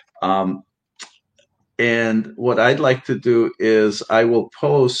world. Um, and what I'd like to do is I will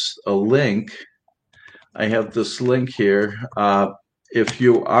post a link. I have this link here. If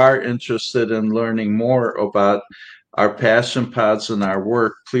you are interested in learning more about our passion pods and our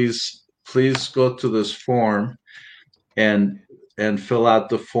work, please go to this form and fill out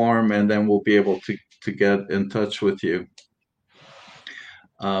the form, and then we'll be able to get in touch with you.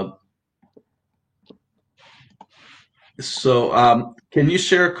 Uh, can you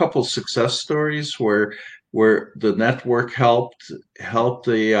share a couple success stories where the network helped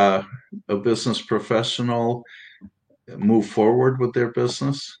a business professional move forward with their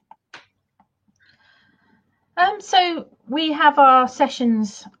business? So we have our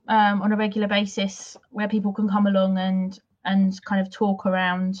sessions on a regular basis where people can come along and kind of talk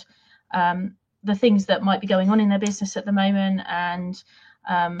around the things that might be going on in their business at the moment, and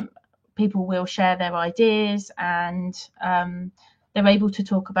people will share their ideas, and they're able to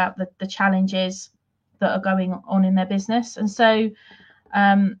talk about the challenges that are going on in their business. And so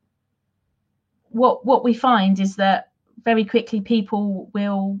what we find is that very quickly people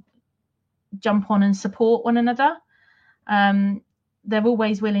will jump on and support one another. They're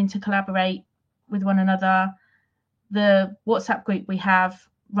always willing to collaborate with one another. The WhatsApp group we have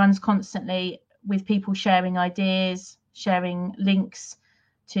runs constantly with people sharing ideas, sharing links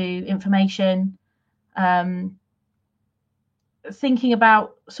to information, thinking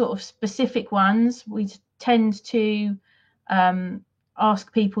about sort of specific ones. We tend to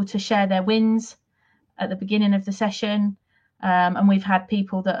ask people to share their wins at the beginning of the session. And we've had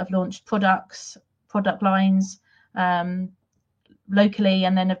people that have launched product lines locally,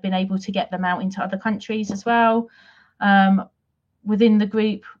 and then have been able to get them out into other countries as well. Within the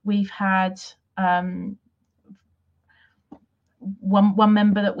group, we've had one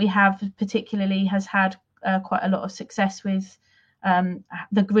member that we have particularly has had quite a lot of success with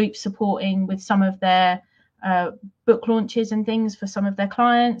the group supporting with some of their book launches and things for some of their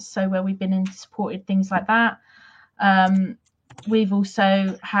clients. So where we've been in supported things like that. We've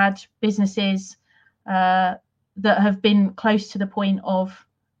also had businesses that have been close to the point of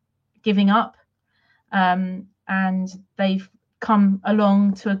giving up, and they've come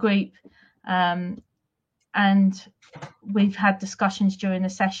along to a group, and we've had discussions during the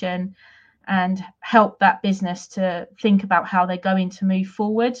session and helped that business to think about how they're going to move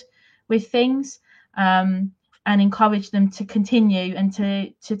forward with things, and encourage them to continue and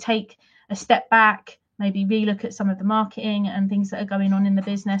to take a step back, maybe relook at some of the marketing and things that are going on in the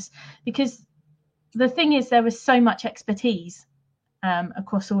business. Because the thing is, there is so much expertise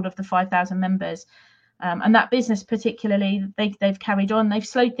across all of the 5,000 members. And that business particularly, they've carried on. They've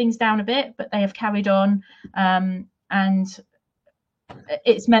slowed things down a bit, but they have carried on, and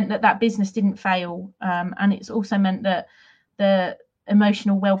it's meant that business didn't fail, and it's also meant that the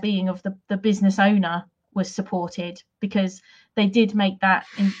emotional well-being of the business owner was supported, because they did make that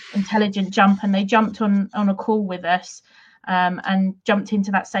intelligent jump, and they jumped on a call with us, and jumped into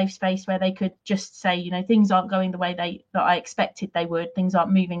that safe space where they could just say, you know, things aren't going the way that I expected they would. Things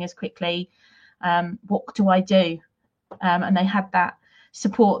aren't moving as quickly. What do I do? And they had that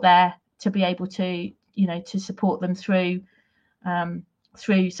support there to be able to, you know, to support them through,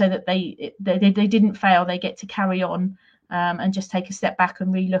 so that they didn't fail. They get to carry on, and just take a step back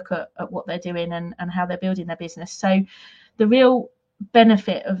and relook at what they're doing and how they're building their business. So the real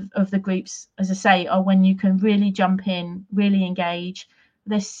benefit of the groups, as I say, are when you can really jump in, really engage.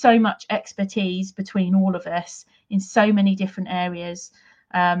 There's so much expertise between all of us in so many different areas.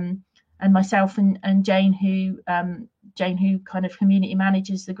 And myself and Jane, who kind of community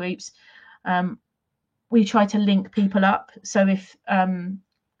manages the groups, we try to link people up. So if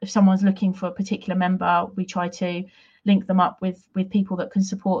someone's looking for a particular member, we try to link them up with people that can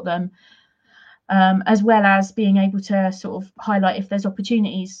support them, as well as being able to sort of highlight if there's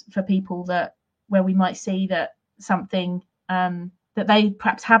opportunities for people where we might see that something that they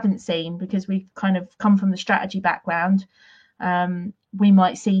perhaps haven't seen, because we kind of come from the strategy background. We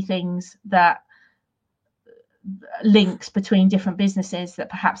might see things that links between different businesses that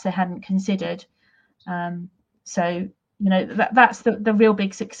perhaps they hadn't considered. So, you know, that's the real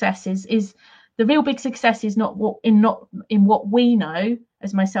big success is the real big success is not in what we know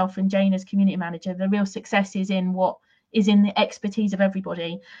as myself and Jane as community manager. The real success is in what is in the expertise of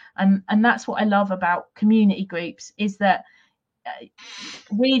everybody. And that's what I love about community groups, is that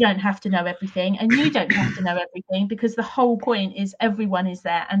we don't have to know everything, and you don't have to know everything, because the whole point is everyone is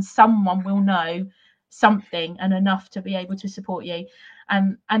there and someone will know something and enough to be able to support you.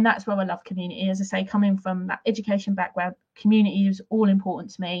 And that's where I love community. As I say, coming from that education background, community is all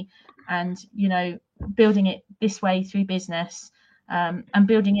important to me. And, you know, building it this way through business, and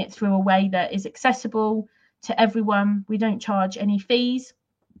building it through a way that is accessible to everyone. We don't charge any fees.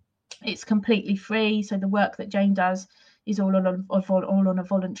 It's completely free. So the work that Jane does is all on a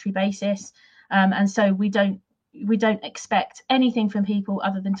voluntary basis, and so we don't expect anything from people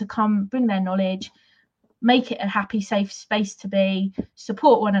other than to come, bring their knowledge, make it a happy, safe space to be,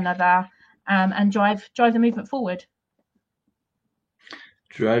 support one another, and drive the movement forward.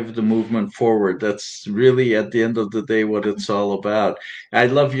 Drive the movement forward. That's really, at the end of the day, what it's all about. I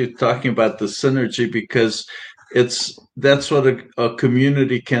love you talking about the synergy, because that's what a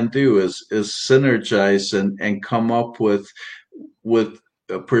community can do, is synergize and come up with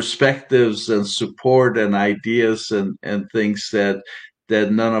perspectives and support and ideas and things that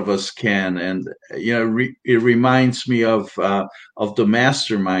none of us can. And you know, it reminds me of the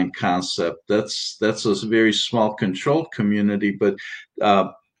mastermind concept. That's a very small, controlled community, but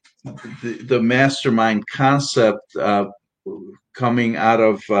the mastermind concept coming out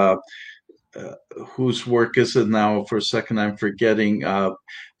of whose work is it now? For a second, I'm forgetting.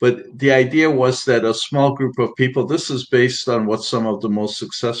 But the idea was that a small group of people, this is based on what some of the most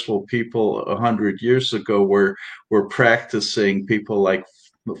successful people 100 years ago were practicing, people like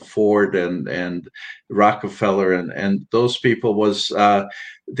Ford and Rockefeller and those people, was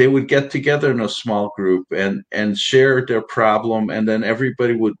they would get together in a small group and share their problem, and then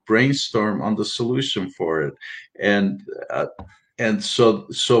everybody would brainstorm on the solution for it. And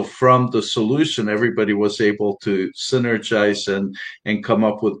so from the solution, everybody was able to synergize and come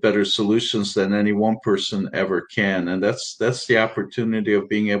up with better solutions than any one person ever can. And that's the opportunity of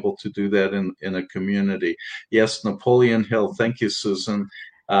being able to do that in a community. Yes, Napoleon Hill. Thank you, Susan.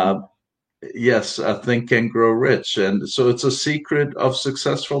 Yes, Think and Grow Rich. And so it's a secret of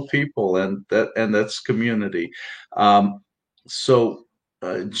successful people, and that's community. So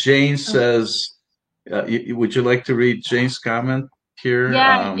Jane says, would you like to read Jane's comment here?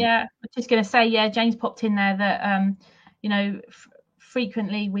 Yeah. I'm just going to say, yeah, Jane's popped in there that, you know,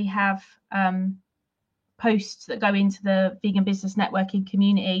 frequently we have posts that go into the vegan business networking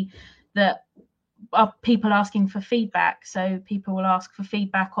community that are people asking for feedback. So people will ask for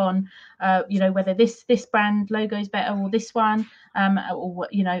feedback on, you know, whether this brand logo is better or this one, or,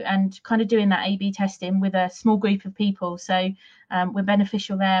 you know, and kind of doing that A/B testing with a small group of people. So we're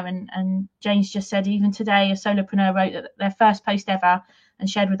beneficial there. And James just said, even today, a solopreneur wrote that their first post ever and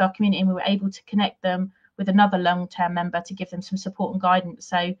shared with our community, and we were able to connect them with another long-term member to give them some support and guidance.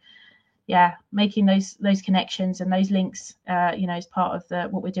 So yeah, making those connections and those links, you know, is part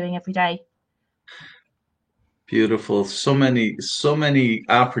of what we're doing every day. Beautiful. So many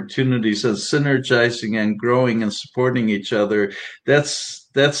opportunities and synergizing and growing and supporting each other.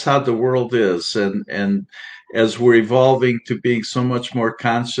 That's how the world is. And as we're evolving to being so much more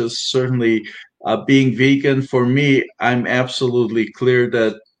conscious, certainly being vegan for me, I'm absolutely clear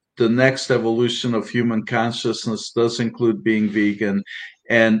that the next evolution of human consciousness does include being vegan.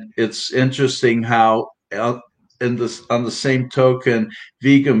 And it's interesting how in this on the same token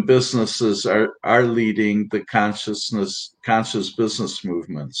vegan businesses are leading the conscious business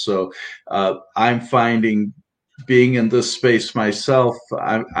movement. So I'm finding being in this space myself,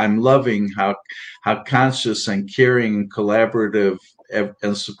 I'm loving how conscious and caring and collaborative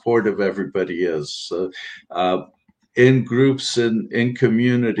and supportive everybody is. So, in groups and in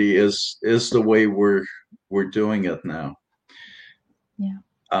community is the way we're doing it now. Yeah.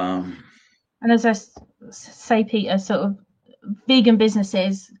 Um, And as I say, Peter, sort of vegan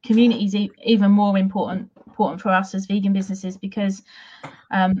businesses, communities even more important for us as vegan businesses, because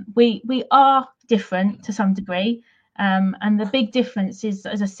we are different to some degree. And the big difference is,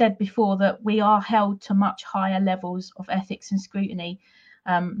 as I said before, that we are held to much higher levels of ethics and scrutiny,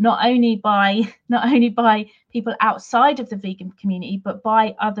 not only by people outside of the vegan community, but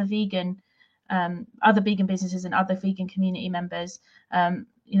by other vegan businesses and other vegan community members.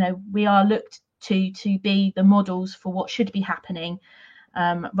 We are looked to be the models for what should be happening,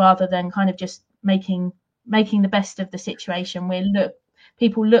 rather than kind of just making the best of the situation.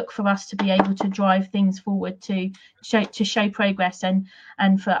 People look for us to be able to drive things forward, to show progress,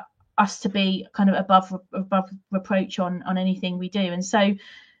 and for us to be kind of above reproach on anything we do. And so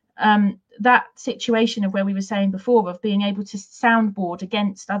that situation of where we were saying before, of being able to soundboard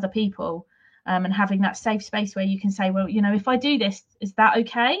against other people, and having that safe space where you can say, well, if I do this, is that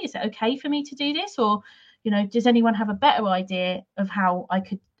okay? Is it okay for me to do this? Or, does anyone have a better idea of how I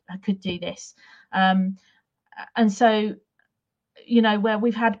could do this? And so, where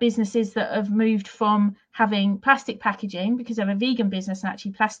we've had businesses that have moved from having plastic packaging because they're a vegan business, and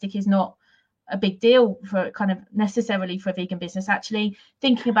actually plastic is not a big deal for kind of necessarily for a vegan business. Actually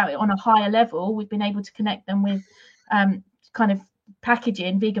thinking about it on a higher level, we've been able to connect them with kind of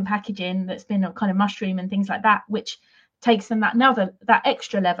vegan packaging that's been a kind of mushroom and things like that, which takes them that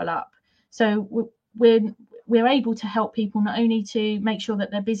extra level up. So we're able to help people not only to make sure that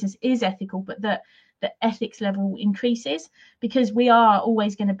their business is ethical, but that the ethics level increases, because we are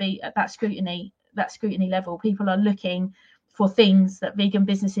always going to be at that scrutiny level. People are looking for things that vegan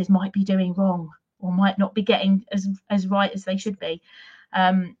businesses might be doing wrong or might not be getting as right as they should be.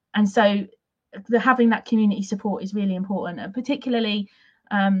 And so having that community support is really important, and particularly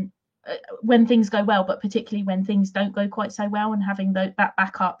when things go well, but particularly when things don't go quite so well, and having that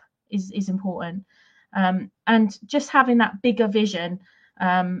backup is important. And just having that bigger vision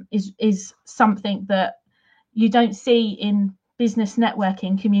is something that you don't see in business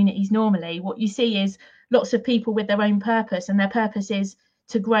networking communities normally. What you see is lots of people with their own purpose, and their purpose is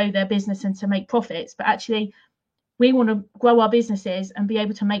to grow their business and to make profits. But actually, we want to grow our businesses and be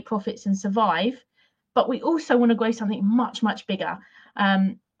able to make profits and survive, but we also want to grow something much, much bigger.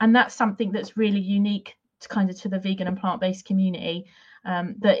 And that's something that's really unique to the vegan and plant-based community,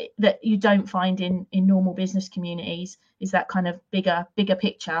 that you don't find in normal business communities, is that kind of bigger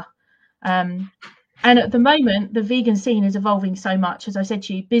picture. And at the moment, the vegan scene is evolving so much. As I said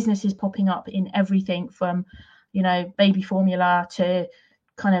to you, businesses popping up in everything from, baby formula to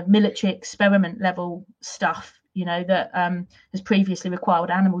kind of military experiment level stuff, that has previously required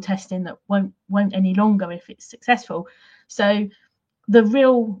animal testing that won't any longer if it's successful. So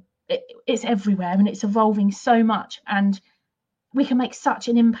it's everywhere, and it's evolving so much, and we can make such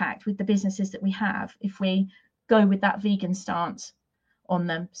an impact with the businesses that we have if we go with that vegan stance on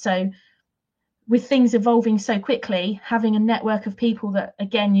them. So with things evolving so quickly, having a network of people that,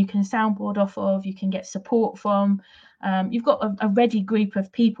 again, you can soundboard off of, you can get support from, you've got a ready group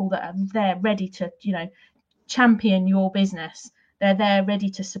of people that are there ready to, champion your business. They're there ready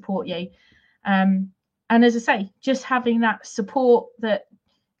to support you. And as I say, just having that support that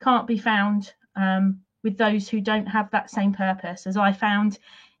can't be found with those who don't have that same purpose, as I found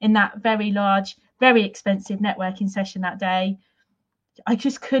in that very large, very expensive networking session that day. I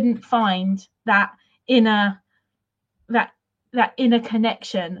just couldn't find that inner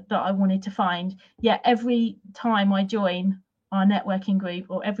connection that I wanted to find. Yet every time I join our networking group,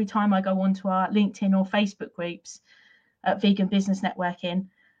 or every time I go onto our LinkedIn or Facebook groups at Vegan Business Networking,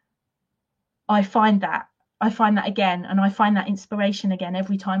 I find that again, and I find that inspiration again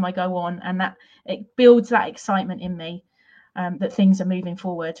every time I go on, and that it builds that excitement in me, that things are moving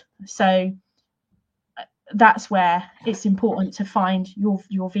forward. So that's where it's important to find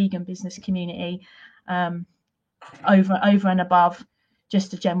your vegan business community, over and above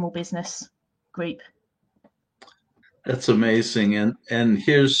just a general business group. That's amazing. And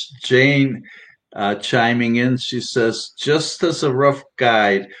here's Jane chiming in. She says, just as a rough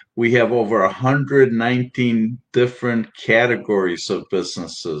guide, we have over 119 different categories of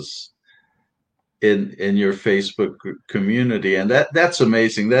businesses in your Facebook community, and that's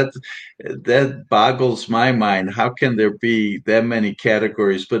amazing. That boggles my mind. How can there be that many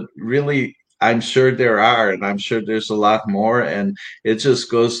categories? But really, I'm sure there are, and I'm sure there's a lot more. And it just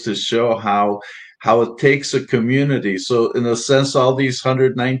goes to show how it takes a community. So in a sense, all these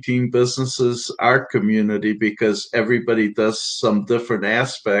 119 businesses are community because everybody does some different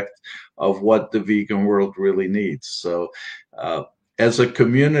aspect of what the vegan world really needs. So as a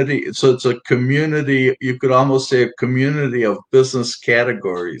community, so it's a community, you could almost say a community of business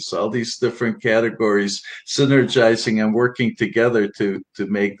categories, all these different categories synergizing and working together to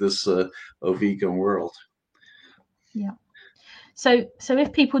make this a vegan world. Yeah. So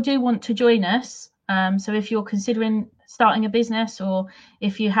if people do want to join us, so if you're considering starting a business, or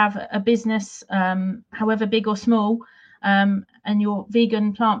if you have a business, however big or small, and you're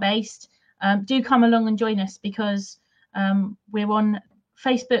vegan, plant-based, do come along and join us, because we're on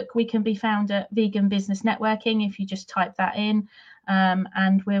Facebook. We can be found at Vegan Business Networking if you just type that in,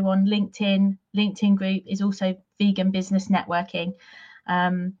 and we're on LinkedIn. LinkedIn group is also Vegan Business Networking,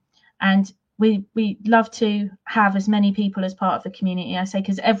 and we love to have as many people as part of the community, I say,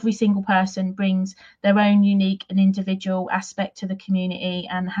 because every single person brings their own unique and individual aspect to the community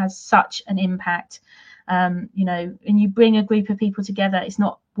and has such an impact. And you bring a group of people together, it's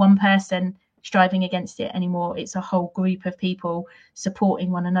not one person striving against it anymore. It's a whole group of people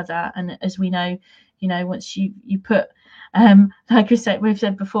supporting one another. And as we know, once you put, like we've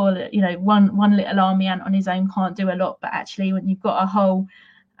said before, that, one little army ant on his own can't do a lot. But actually, when you've got a whole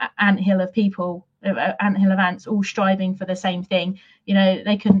anthill of people, anthill of ants all striving for the same thing,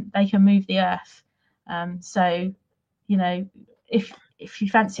 they can move the earth. So if you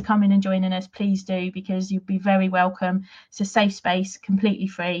fancy coming and joining us, please do, because you'll be very welcome. It's a safe space, completely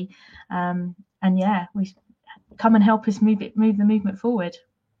free, and we come and help us move the movement forward.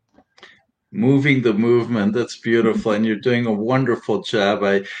 Moving the movement, that's beautiful, and you're doing a wonderful job.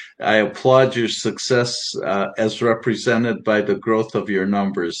 I applaud your success as represented by the growth of your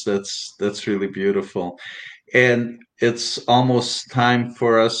numbers. That's really beautiful. And it's almost time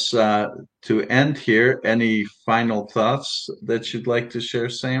for us to end here. Any final thoughts that you'd like to share,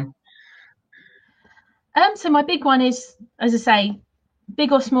 Sam? So my big one is, as I say,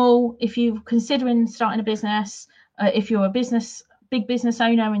 big or small, if you're considering starting a business, if you're a big business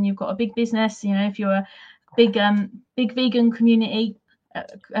owner and you've got a big business, if you're a big vegan community,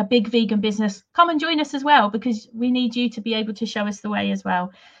 a big vegan business, come and join us as well, because we need you to be able to show us the way as well.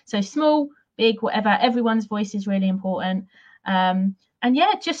 So small, big, whatever, everyone's voice is really important. And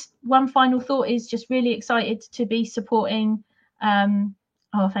just one final thought is just really excited to be supporting.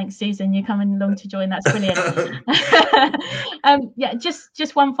 Oh, thanks, Susan. You're coming along to join. That's brilliant.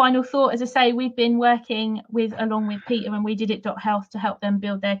 Just one final thought. As I say, we've been working along with Peter and We Did It Health to help them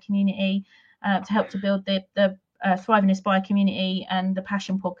build their community, to help to build the Thrive and Aspire community and the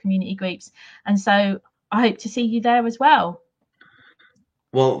Passion Pod community groups. And so I hope to see you there as well.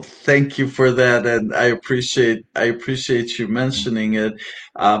 Well, thank you for that, and I appreciate you mentioning it,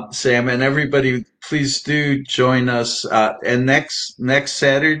 Sam. And everybody, please do join us. And next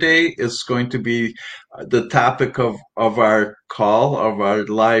Saturday is going to be the topic of our call, of our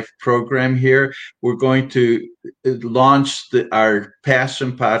live program here. We're going to launch our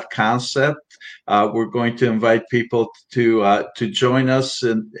Passion Pod concept. We're going to invite people to join us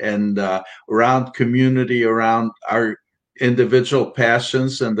and around community, around our individual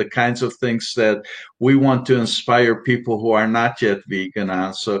passions and the kinds of things that we want to inspire people who are not yet vegan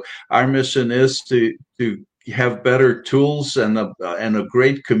on. So our mission is to have better tools and a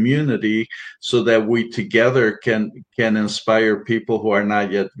great community so that we together can inspire people who are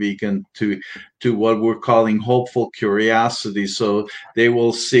not yet vegan to what we're calling hopeful curiosity. So they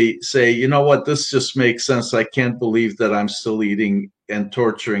will say, you know what, this just makes sense. I can't believe that I'm still eating and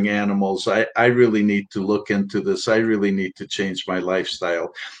torturing animals. I really need to look into this. I really need to change my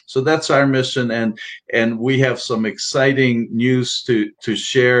lifestyle. So that's our mission, and we have some exciting news to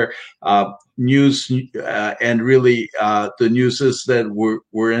share. And really the news is that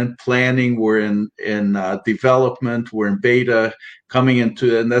we're in planning, we're in development, we're in beta, coming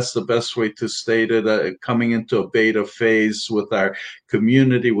into, and that's the best way to state it, coming into a beta phase with our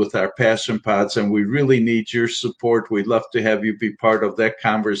community, with our Passion Pods, and we really need your support. We'd love to have you be part of that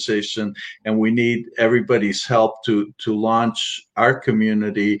conversation, and we need everybody's help to launch our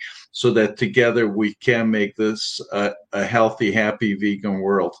community so that together we can make this a healthy, happy vegan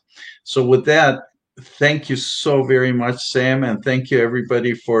world. So with that, thank you so very much, Sam, and thank you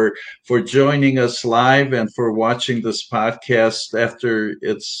everybody for joining us live and for watching this podcast after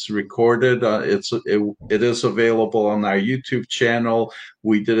it's recorded. It is available on our YouTube channel.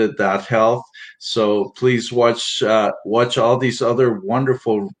 We did it .health. So please watch all these other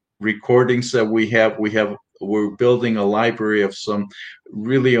wonderful recordings that we have. We're building a library of some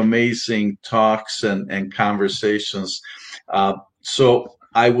really amazing talks and conversations. So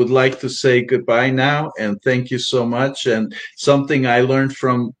I would like to say goodbye now and thank you so much. And something I learned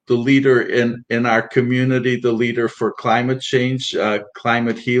from the leader in our community, the leader for climate change,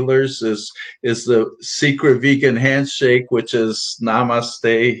 climate healers, is the secret vegan handshake, which is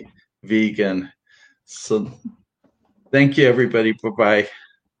Namaste Vegan. So thank you, everybody. Bye-bye.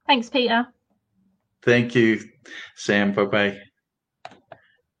 Thanks, Peter. Thank you, Sam. Bye-bye.